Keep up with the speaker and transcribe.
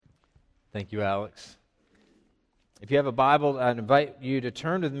Thank you, Alex. If you have a Bible, I'd invite you to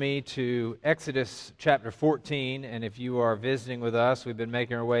turn with me to Exodus chapter 14. And if you are visiting with us, we've been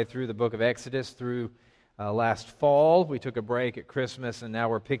making our way through the book of Exodus through last fall. We took a break at Christmas, and now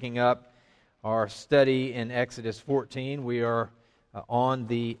we're picking up our study in Exodus 14. We are on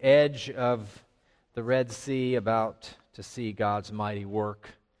the edge of the Red Sea, about to see God's mighty work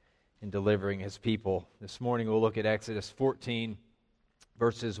in delivering His people. This morning we'll look at Exodus 14,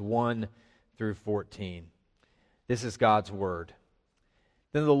 verses 1 through 14. This is God's word.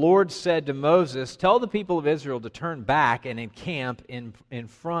 Then the Lord said to Moses, "Tell the people of Israel to turn back and encamp in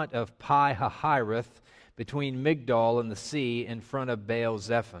front of Pi-hahiroth, between Migdol and the sea, in front of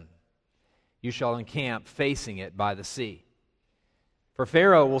Baal-zephon. You shall encamp facing it by the sea. For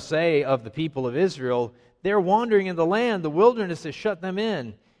Pharaoh will say of the people of Israel, 'They're wandering in the land, the wilderness has shut them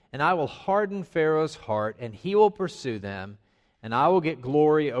in.' And I will harden Pharaoh's heart, and he will pursue them, and I will get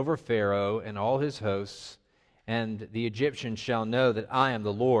glory over Pharaoh and all his hosts, and the Egyptians shall know that I am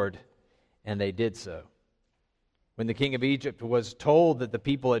the Lord." And they did so. When the king of Egypt was told that the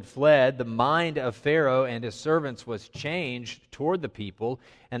people had fled, the mind of Pharaoh and his servants was changed toward the people,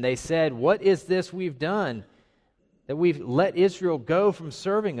 and they said, "What is this we've done, that we've let Israel go from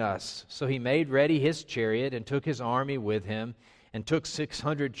serving us?" So he made ready his chariot and took his army with him, and took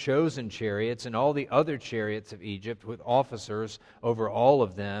 600 chosen chariots and all the other chariots of Egypt, with officers over all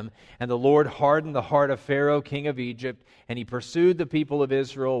of them. And the Lord hardened the heart of Pharaoh, king of Egypt, and he pursued the people of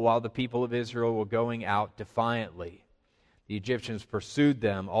Israel while the people of Israel were going out defiantly. The Egyptians pursued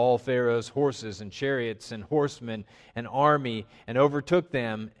them, all Pharaoh's horses and chariots and horsemen and army, and overtook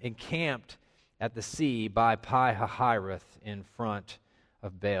them, encamped at the sea by Pi-hahiroth in front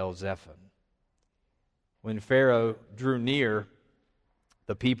of Baal-zephon. When Pharaoh drew near,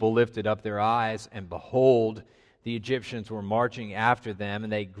 the people lifted up their eyes, and behold, the Egyptians were marching after them,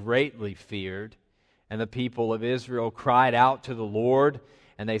 and they greatly feared. And the people of Israel cried out to the Lord,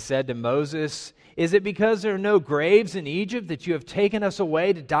 and they said to Moses, "Is it because there are no graves in Egypt that you have taken us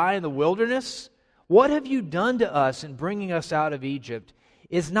away to die in the wilderness? What have you done to us in bringing us out of Egypt?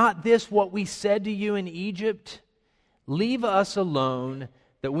 Is not this what we said to you in Egypt? Leave us alone,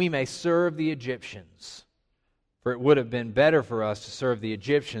 that we may serve the Egyptians. For it would have been better for us to serve the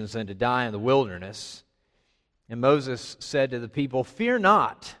Egyptians than to die in the wilderness." And Moses said to the people, "Fear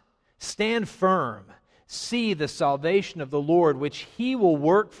not, stand firm. See the salvation of the Lord, which He will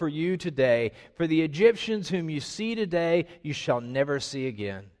work for you today. For the Egyptians whom you see today, you shall never see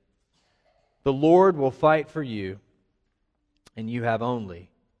again. The Lord will fight for you, and you have only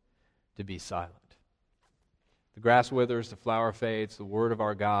to be silent." The grass withers, the flower fades, the word of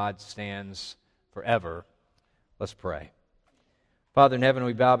our God stands forever. Let's pray. Father in heaven,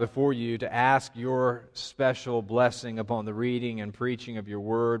 we bow before you to ask your special blessing upon the reading and preaching of your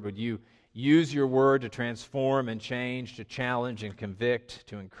word. Would you use your word to transform and change, to challenge and convict,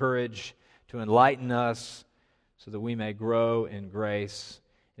 to encourage, to enlighten us, so that we may grow in grace.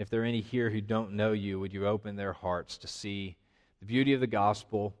 If there are any here who don't know you, would you open their hearts to see the beauty of the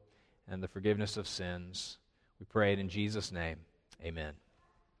gospel and the forgiveness of sins? We pray it in Jesus' name. Amen.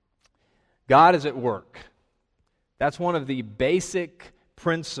 God is at work. That's one of the basic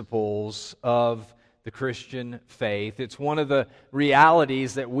principles of the Christian faith. It's one of the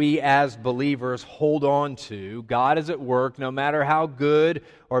realities that we as believers hold on to. God is at work no matter how good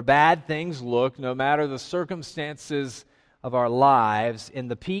or bad things look, no matter the circumstances of our lives, in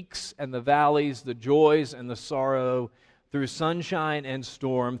the peaks and the valleys, the joys and the sorrow, through sunshine and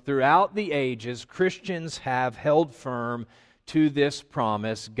storm, throughout the ages, Christians have held firm to this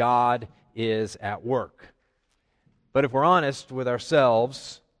promise: God is at work. But if we're honest with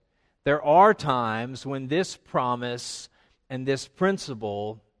ourselves, there are times when this promise and this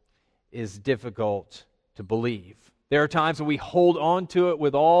principle is difficult to believe. There are times when we hold on to it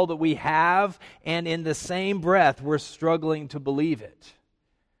with all that we have, and in the same breath, we're struggling to believe it.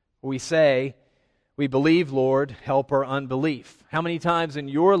 We say, "We believe, Lord, help our unbelief." How many times in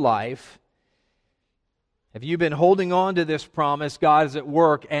your life have you been holding on to this promise, God is at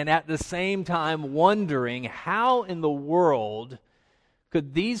work, and at the same time wondering, how in the world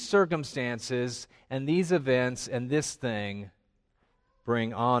could these circumstances and these events and this thing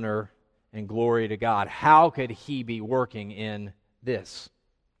bring honor and glory to God? How could He be working in this?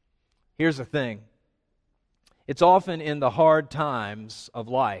 Here's the thing. It's often in the hard times of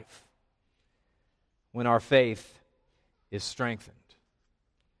life when our faith is strengthened,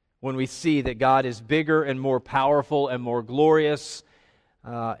 when we see that God is bigger and more powerful and more glorious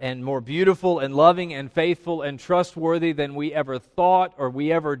and more beautiful and loving and faithful and trustworthy than we ever thought or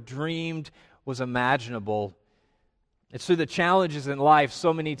we ever dreamed was imaginable. It's through the challenges in life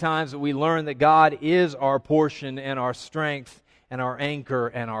so many times that we learn that God is our portion and our strength and our anchor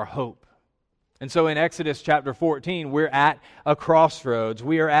and our hope. And so in Exodus chapter 14, we're at a crossroads.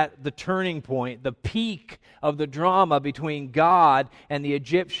 We are at the turning point, the peak of the drama between God and the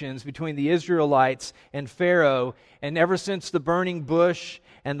Egyptians, between the Israelites and Pharaoh. And ever since the burning bush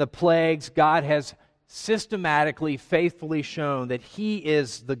and the plagues, God has systematically, faithfully shown that He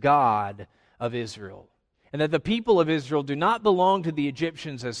is the God of Israel. And that the people of Israel do not belong to the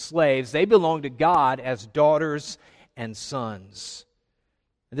Egyptians as slaves. They belong to God as daughters and sons.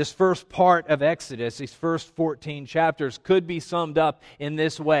 This first part of Exodus, these first 14 chapters, could be summed up in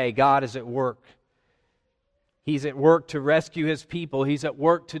this way. God is at work. He's at work to rescue His people. He's at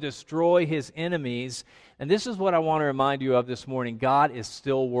work to destroy His enemies. And this is what I want to remind you of this morning. God is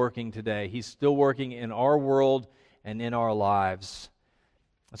still working today. He's still working in our world and in our lives.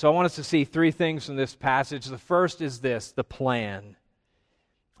 So I want us to see three things from this passage. The first is this, the plan.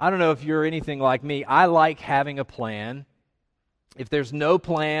 I don't know if you're anything like me. I like having a plan. If there's no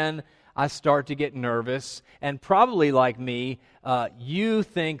plan, I start to get nervous. And probably like me, you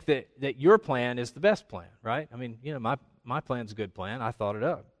think that your plan is the best plan, right? I mean, my plan's a good plan. I thought it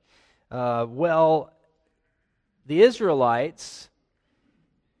up. Well, the Israelites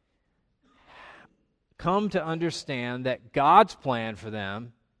come to understand that God's plan for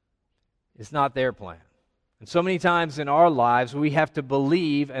them is not their plan. And so many times in our lives, we have to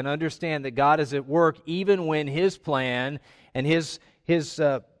believe and understand that God is at work even when His plan and His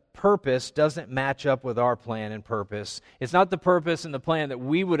purpose doesn't match up with our plan and purpose. It's not the purpose and the plan that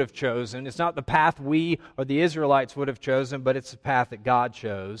we would have chosen. It's not the path we or the Israelites would have chosen, but it's the path that God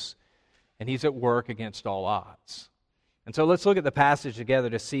chose. And He's at work against all odds. And so let's look at the passage together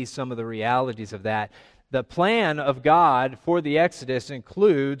to see some of the realities of that. The plan of God for the Exodus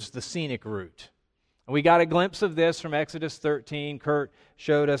includes the scenic route. We got a glimpse of this from Exodus 13. Kurt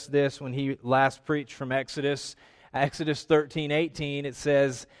showed us this when he last preached from Exodus. Exodus 13:18, it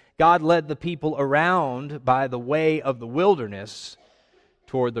says, God led the people around by the way of the wilderness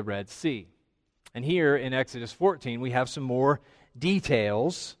toward the Red Sea. And here in Exodus 14, we have some more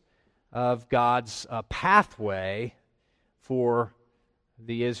details of God's pathway for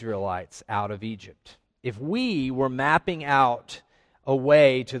the Israelites out of Egypt. If we were mapping out a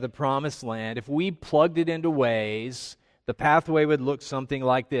way to the promised land, if we plugged it into Waze, the pathway would look something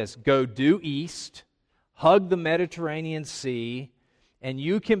like this. Go due east, hug the Mediterranean Sea, and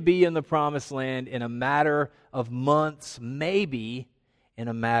you can be in the promised land in a matter of months, maybe in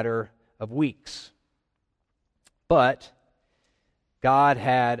a matter of weeks. But God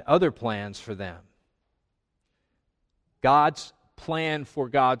had other plans for them. God's plan for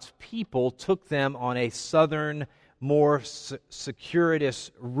God's people took them on a southern, more circuitous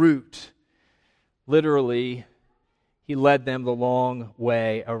route. Literally, He led them the long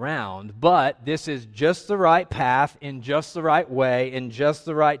way around. But this is just the right path, in just the right way, in just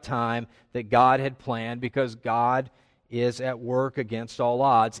the right time that God had planned, because God is at work against all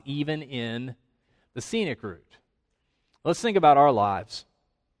odds, even in the scenic route. Let's think about our lives.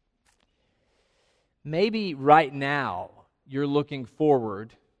 Maybe right now you're looking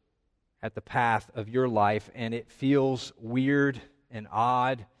forward at the path of your life and it feels weird and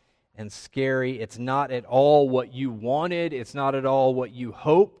odd and scary. It's not at all what you wanted. It's not at all what you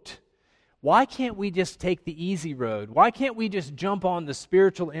hoped. Why can't we just take the easy road? Why can't we just jump on the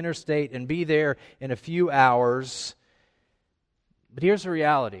spiritual interstate and be there in a few hours? But here's the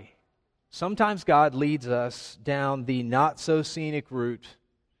reality. Sometimes God leads us down the not-so-scenic route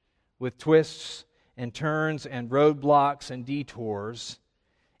with twists and turns and roadblocks and detours,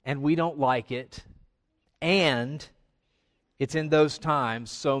 and we don't like it. And it's in those times,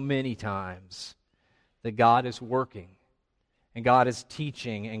 so many times, that God is working, and God is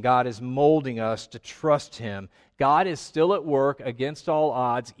teaching, and God is molding us to trust Him. God is still at work against all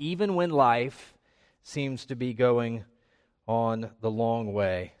odds, even when life seems to be going on the long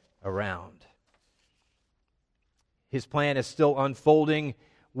way around. His plan is still unfolding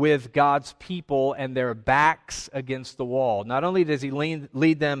with God's people and their backs against the wall. Not only does He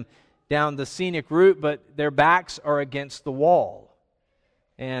lead them down the scenic route, but their backs are against the wall.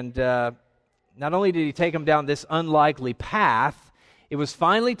 And not only did He take them down this unlikely path, it was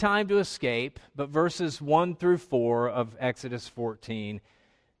finally time to escape, but verses 1 through 4 of Exodus 14,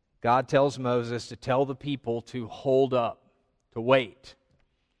 God tells Moses to tell the people to hold up, to wait.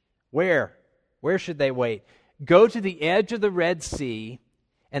 Where? Where should they wait? Go to the edge of the Red Sea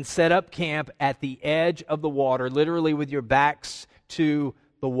and set up camp at the edge of the water, literally with your backs to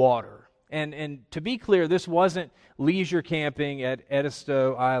the water. And to be clear, this wasn't leisure camping at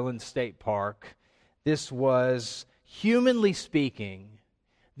Edisto Island State Park. This was humanly speaking,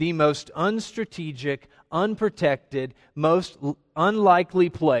 the most unstrategic, unprotected, most unlikely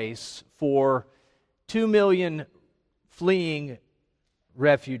place for 2 million fleeing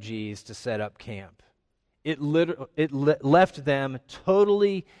refugees to set up camp. It left them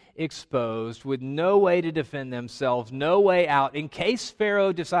totally exposed with no way to defend themselves, no way out. In case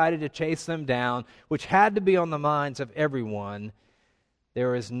Pharaoh decided to chase them down, which had to be on the minds of everyone,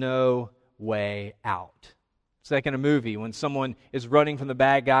 there is no way out. It's like in a movie when someone is running from the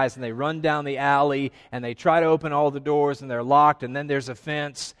bad guys and they run down the alley and they try to open all the doors and they're locked, and then there's a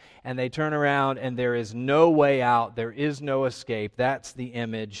fence and they turn around and there is no way out. There is no escape. That's the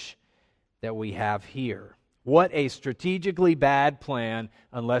image that we have here. What a strategically bad plan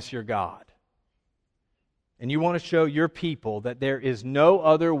unless you're God. And you want to show your people that there is no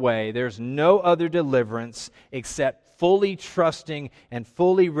other way, there's no other deliverance except fully trusting and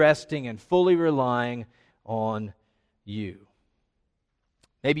fully resting and fully relying on you.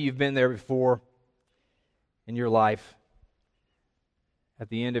 Maybe you've been there before in your life, at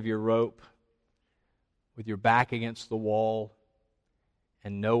the end of your rope, with your back against the wall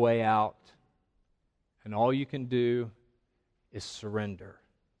and no way out, and all you can do is surrender.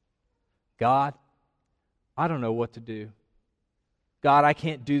 God, I don't know what to do. God, I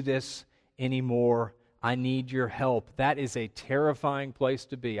can't do this anymore. I need your help. That is a terrifying place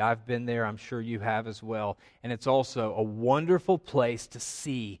to be. I've been there. I'm sure you have as well. And it's also a wonderful place to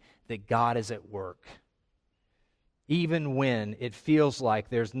see that God is at work. Even when it feels like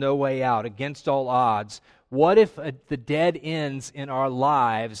there's no way out, against all odds, what if the dead ends in our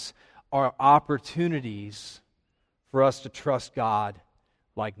lives are opportunities for us to trust God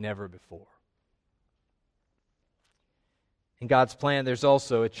like never before? In God's plan, there's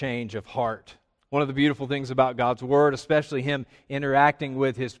also a change of heart. One of the beautiful things about God's Word, especially Him interacting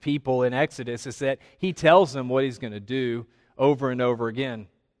with His people in Exodus, is that He tells them what He's going to do over and over again.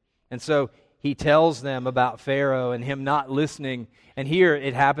 And so He tells them about Pharaoh and him not listening. And here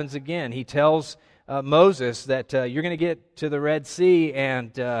it happens again. He tells Moses that you're going to get to the Red Sea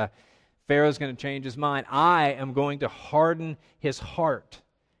and Pharaoh's going to change his mind. I am going to harden his heart.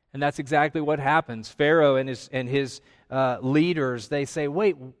 And that's exactly what happens. Pharaoh and his leaders, they say,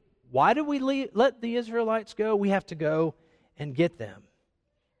 wait, why do we let the Israelites go? We have to go and get them.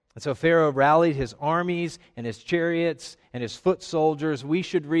 And so Pharaoh rallied his armies and his chariots and his foot soldiers. We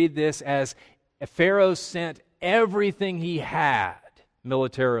should read this as Pharaoh sent everything he had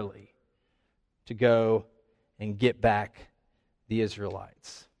militarily to go and get back the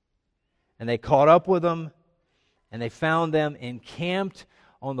Israelites. And they caught up with them, and they found them encamped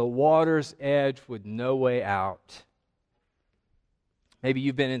on the water's edge with no way out. Maybe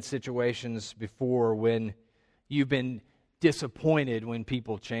you've been in situations before when you've been disappointed when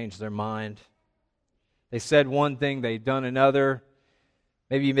people change their mind. They said one thing, they've done another.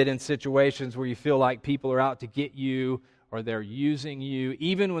 Maybe you've been in situations where you feel like people are out to get you or they're using you,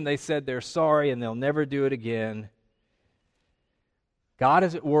 even when they said they're sorry and they'll never do it again. God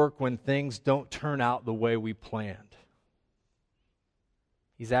is at work when things don't turn out the way we planned.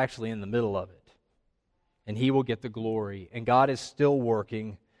 He's actually in the middle of it. And He will get the glory. And God is still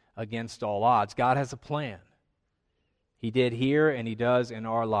working against all odds. God has a plan. He did here, and He does in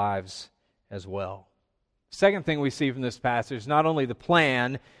our lives as well. Second thing we see from this passage is not only the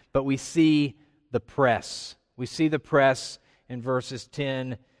plan, but we see the press. We see the press in verses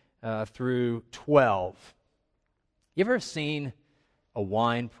 10 through 12. You ever seen a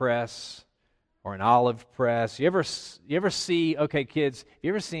wine press or an olive press? You ever see, okay kids, you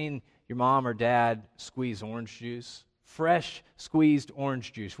ever seen your mom or dad squeeze orange juice? Fresh squeezed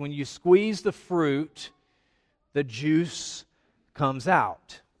orange juice. When you squeeze the fruit, the juice comes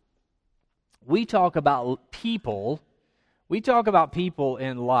out. We talk about people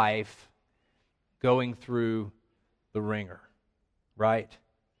in life going through the ringer, right?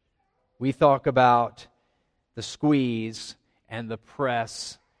 We talk about the squeeze and the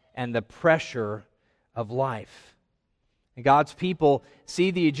press and the pressure of life. And God's people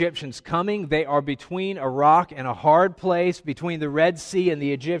see the Egyptians coming. They are between a rock and a hard place, between the Red Sea and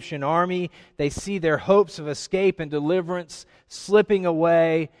the Egyptian army. They see their hopes of escape and deliverance slipping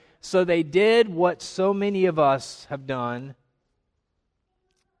away. So they did what so many of us have done.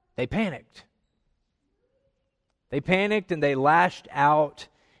 They panicked. They panicked and they lashed out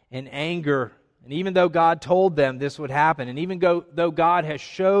in anger. And even though God told them this would happen, and even though God has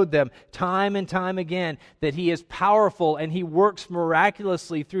showed them time and time again that He is powerful and He works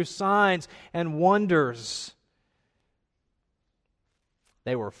miraculously through signs and wonders,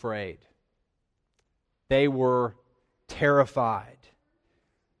 they were afraid. They were terrified.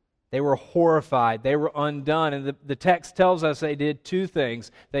 They were horrified. They were undone. And the text tells us they did two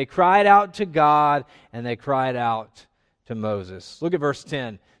things. They cried out to God, and they cried out to Moses. Look at verse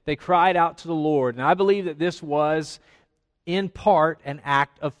 10. They cried out to the Lord. And I believe that this was, in part, an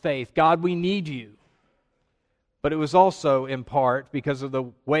act of faith. God, we need you. But it was also, in part, because of the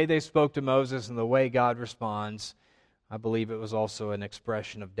way they spoke to Moses and the way God responds, I believe it was also an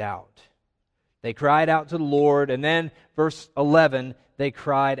expression of doubt. They cried out to the Lord, and then, verse 11, they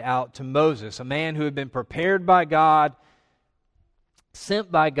cried out to Moses, a man who had been prepared by God,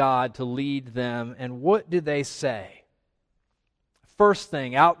 sent by God to lead them. And what did they say? First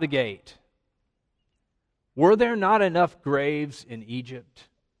thing, out the gate. Were there not enough graves in Egypt?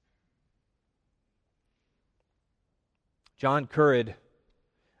 John Currid,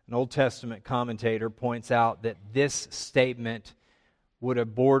 an Old Testament commentator, points out that this statement would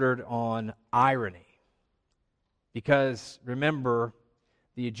have bordered on irony. Because, remember,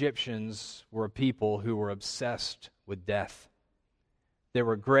 the Egyptians were a people who were obsessed with death. There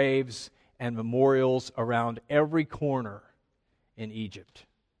were graves and memorials around every corner in Egypt.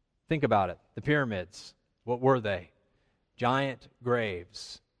 Think about it. The pyramids, what were they? Giant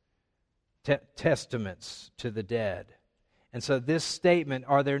graves, testaments to the dead. And so this statement,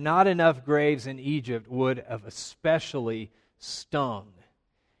 are there not enough graves in Egypt, would have especially stung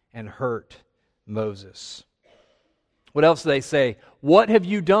and hurt Moses. What else do they say? What have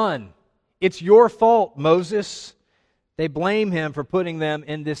you done? It's your fault, Moses. They blame him for putting them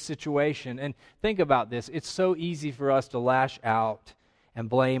in this situation. And think about this. It's so easy for us to lash out and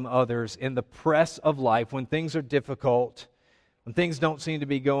blame others in the press of life when things are difficult, when things don't seem to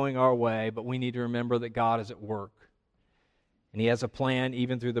be going our way, but we need to remember that God is at work. And He has a plan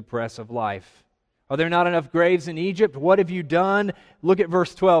even through the press of life. Are there not enough graves in Egypt? What have you done? Look at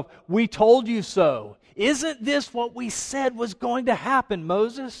verse 12. We told you so. Isn't this what we said was going to happen,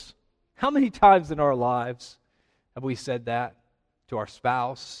 Moses? How many times in our lives have we said that to our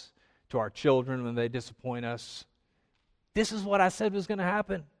spouse, to our children when they disappoint us? This is what I said was going to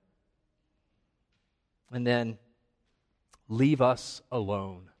happen. And then, leave us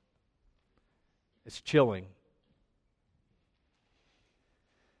alone. It's chilling.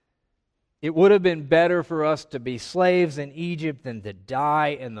 It would have been better for us to be slaves in Egypt than to die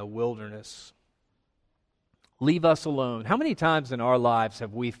in the wilderness. Leave us alone. How many times in our lives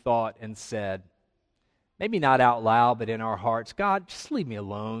have we thought and said, maybe not out loud, but in our hearts, God, just leave me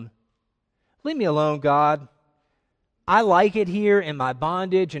alone. Leave me alone, God. I like it here in my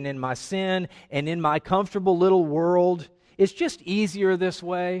bondage and in my sin and in my comfortable little world. It's just easier this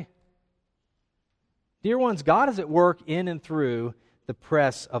way. Dear ones, God is at work in and through the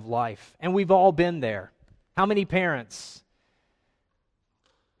press of life. And we've all been there. How many parents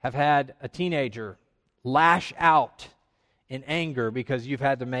have had a teenager lash out in anger because you've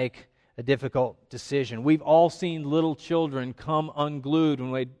had to make a difficult decision? We've all seen little children come unglued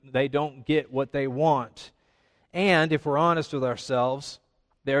when they don't get what they want. And if we're honest with ourselves,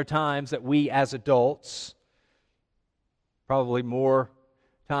 there are times that we as adults, probably more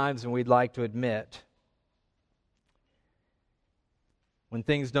times than we'd like to admit, when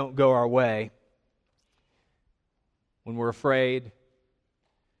things don't go our way, when we're afraid,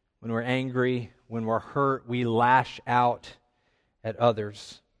 when we're angry, when we're hurt, we lash out at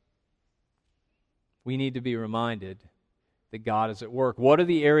others. We need to be reminded that God is at work. What are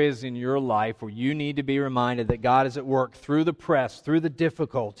the areas in your life where you need to be reminded that God is at work through the press, through the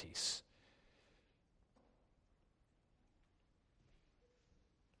difficulties?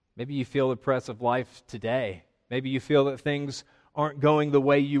 Maybe you feel the press of life today. Maybe you feel that things aren't going the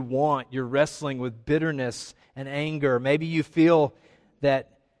way you want. You're wrestling with bitterness and anger. Maybe you feel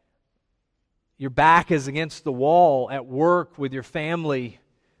that your back is against the wall at work, with your family,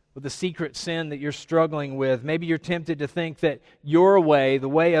 with the secret sin that you're struggling with. Maybe you're tempted to think that your way, the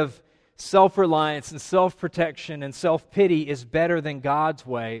way of self-reliance and self-protection and self-pity, is better than God's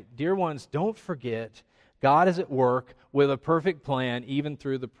way. Dear ones, don't forget, God is at work with a perfect plan even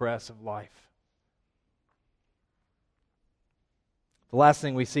through the press of life. The last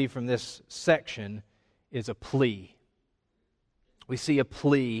thing we see from this section is a plea. We see a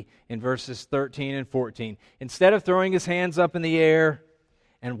plea in verses 13 and 14. Instead of throwing his hands up in the air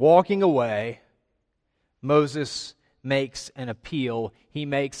and walking away, Moses makes an appeal. He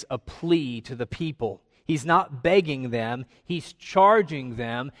makes a plea to the people. He's not begging them, he's charging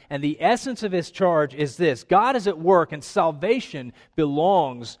them, and the essence of his charge is this: God is at work and salvation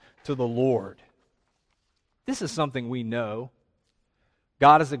belongs to the Lord. This is something we know.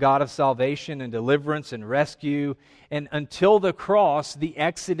 God is a God of salvation and deliverance and rescue. And until the cross, the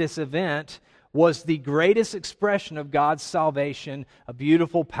Exodus event, was the greatest expression of God's salvation, a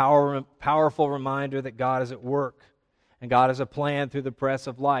beautiful, powerful reminder that God is at work and God has a plan through the press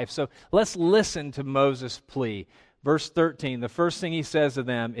of life. So let's listen to Moses' plea. Verse 13, the first thing he says to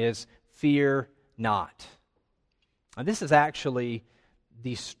them is, "Fear not." And this is actually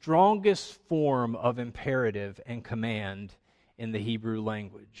the strongest form of imperative and command in the Hebrew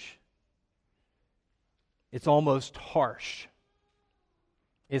language. It's almost harsh.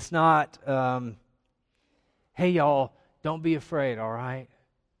 It's not, hey y'all, don't be afraid, all right?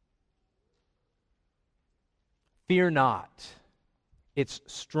 Fear not. It's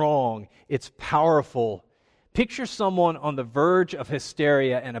strong. It's powerful. Picture someone on the verge of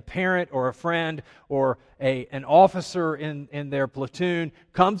hysteria and a parent or a friend or an officer in their platoon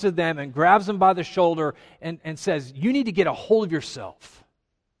comes to them and grabs them by the shoulder and says, "You need to get a hold of yourself."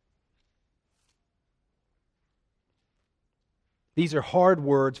 These are hard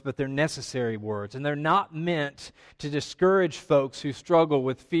words, but they're necessary words, and they're not meant to discourage folks who struggle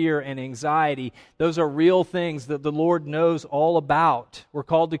with fear and anxiety. Those are real things that the Lord knows all about. We're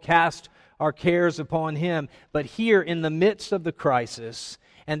called to cast our cares upon Him. But here, in the midst of the crisis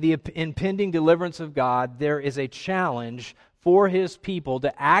and the impending deliverance of God, there is a challenge for His people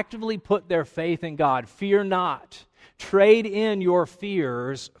to actively put their faith in God. Fear not. Trade in your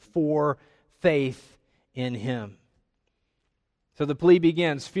fears for faith in Him. So the plea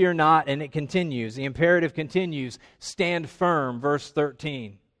begins, "Fear not," and it continues. The imperative continues, "Stand firm," verse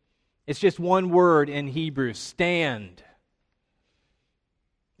 13. It's just one word in Hebrew, stand.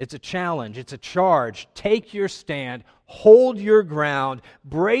 It's a challenge, it's a charge. Take your stand, hold your ground,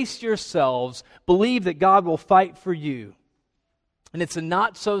 brace yourselves, believe that God will fight for you. And it's a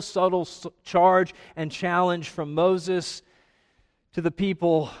not-so-subtle charge and challenge from Moses to the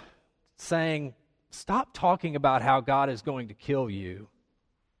people saying, stop talking about how God is going to kill you.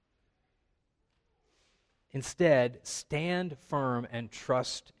 Instead, stand firm and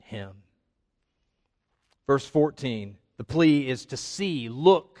trust Him. Verse 14, the plea is to see,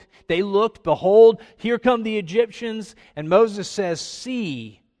 look. They looked, behold, here come the Egyptians, and Moses says,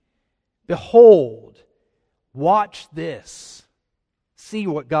 see, behold, watch this. See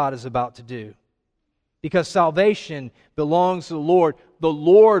what God is about to do. Because salvation belongs to the Lord. The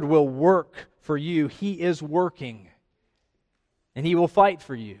Lord will work for you. He is working. And He will fight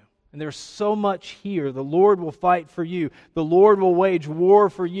for you. And there's so much here. The Lord will fight for you. The Lord will wage war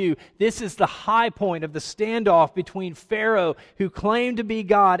for you. This is the high point of the standoff between Pharaoh, who claimed to be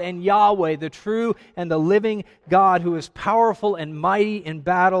God, and Yahweh, the true and the living God, who is powerful and mighty in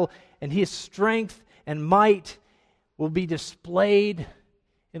battle, and His strength and might will be displayed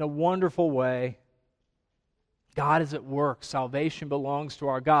in a wonderful way. God is at work. Salvation belongs to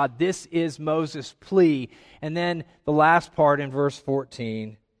our God. This is Moses' plea. And then the last part in verse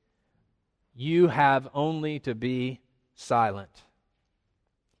 14, you have only to be silent.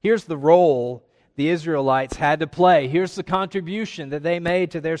 Here's the role the Israelites had to play. Here's the contribution that they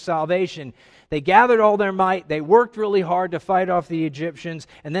made to their salvation. They gathered all their might. They worked really hard to fight off the Egyptians,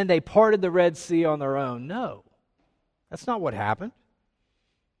 and then they parted the Red Sea on their own. No, that's not what happened.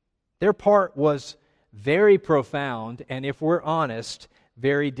 Their part was very profound, and if we're honest,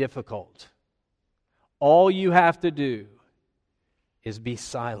 very difficult. All you have to do is be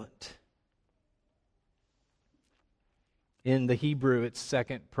silent. In the Hebrew, it's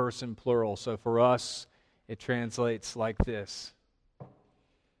second person plural, so for us, it translates like this.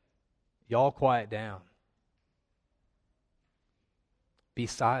 Y'all quiet down. Be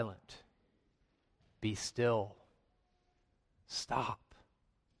silent. Be still. Stop.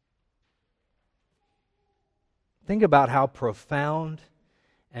 Think about how profound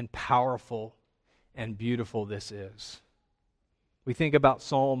and powerful and beautiful this is. We think about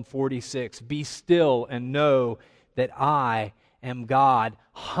Psalm 46. Be still and know that I am God.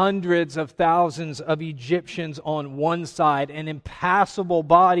 Hundreds of thousands of Egyptians on one side, an impassable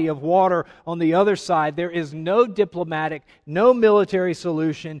body of water on the other side. There is no diplomatic, no military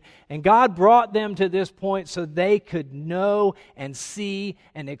solution. And God brought them to this point so they could know and see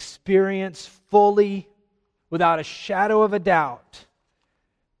and experience fully, without a shadow of a doubt,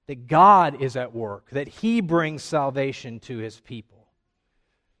 that God is at work, that He brings salvation to His people.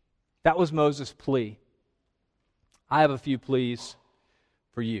 That was Moses' plea. I have a few pleas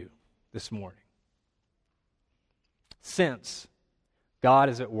for you this morning. Since God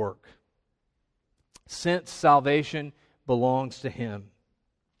is at work, since salvation belongs to Him,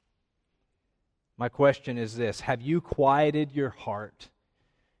 my question is this: have you quieted your heart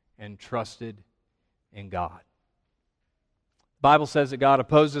and trusted in God? The Bible says that God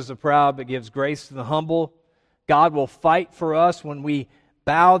opposes the proud but gives grace to the humble. God will fight for us when we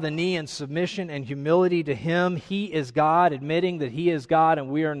bow the knee in submission and humility to Him. He is God, admitting that He is God and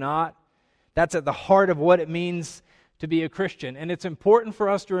we are not. That's at the heart of what it means to be a Christian. And it's important for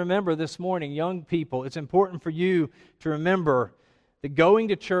us to remember this morning, young people, it's important for you to remember that going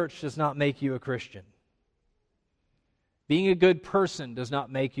to church does not make you a Christian. Being a good person does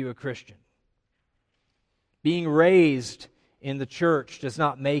not make you a Christian. Being raised in the church does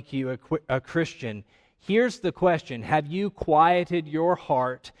not make you a Christian. Here's the question: have you quieted your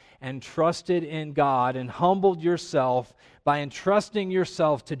heart and trusted in God and humbled yourself by entrusting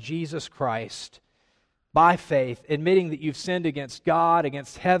yourself to Jesus Christ by faith, admitting that you've sinned against God,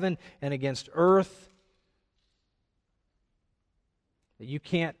 against heaven, and against earth? That you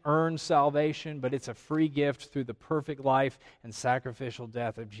can't earn salvation, but it's a free gift through the perfect life and sacrificial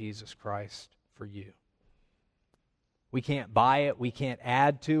death of Jesus Christ for you. We can't buy it. We can't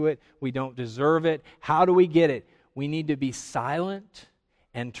add to it. We don't deserve it. How do we get it? We need to be silent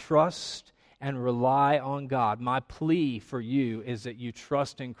and trust and rely on God. My plea for you is that you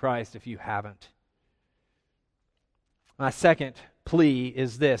trust in Christ if you haven't. My second plea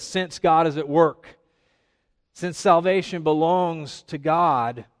is this: since God is at work, since salvation belongs to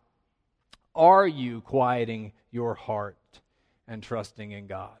God, are you quieting your heart and trusting in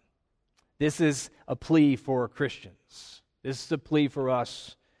God? This is a plea for Christians. This is a plea for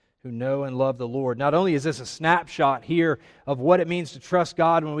us who know and love the Lord. Not only is this a snapshot here of what it means to trust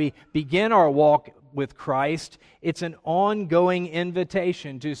God when we begin our walk with Christ, it's an ongoing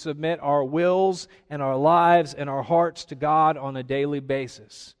invitation to submit our wills and our lives and our hearts to God on a daily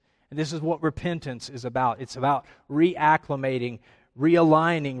basis. And this is what repentance is about. It's about reacclimating,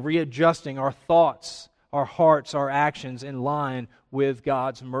 realigning, readjusting our thoughts, our hearts, our actions in line with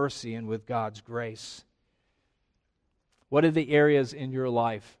God's mercy and with God's grace. What are the areas in your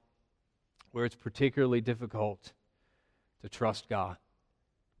life where it's particularly difficult to trust God?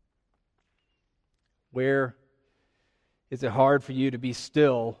 Where is it hard for you to be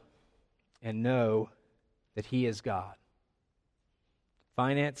still and know that He is God?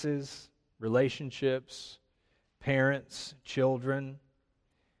 Finances, relationships, parents, children.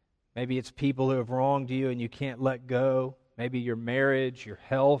 Maybe it's people who have wronged you and you can't let go. Maybe your marriage, your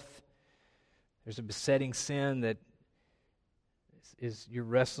health. There's a besetting sin that is you're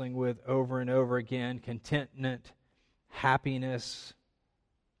wrestling with over and over again. Contentment, happiness.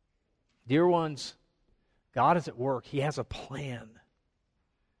 Dear ones, God is at work. He has a plan,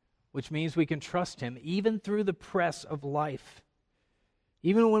 which means we can trust Him even through the press of life.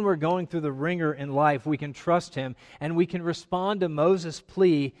 Even when we're going through the ringer in life, we can trust Him, and we can respond to Moses'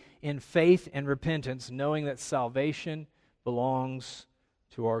 plea in faith and repentance, knowing that salvation belongs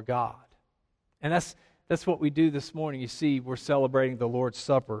to our God. And that's what we do this morning. You see, we're celebrating the Lord's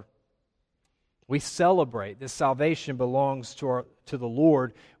Supper. We celebrate that salvation belongs to the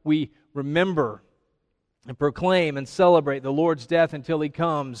Lord. We remember and proclaim and celebrate the Lord's death until He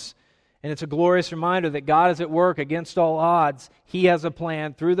comes. And it's a glorious reminder that God is at work against all odds. He has a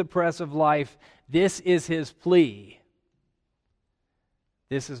plan through the press of life. This is His plea.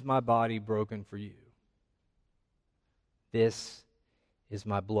 This is my body broken for you. This is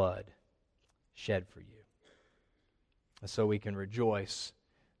my blood shed for you. And so we can rejoice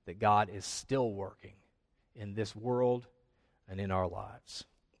that God is still working in this world and in our lives.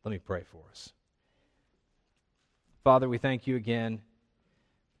 Let me pray for us. Father, we thank You again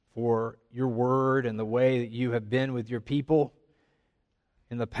for Your word and the way that You have been with Your people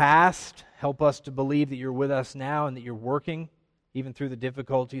in the past. Help us to believe that You're with us now and that You're working even through the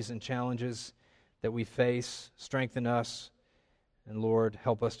difficulties and challenges that we face. Strengthen us, and Lord,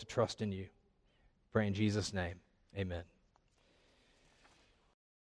 help us to trust in You. Pray in Jesus' name. Amen.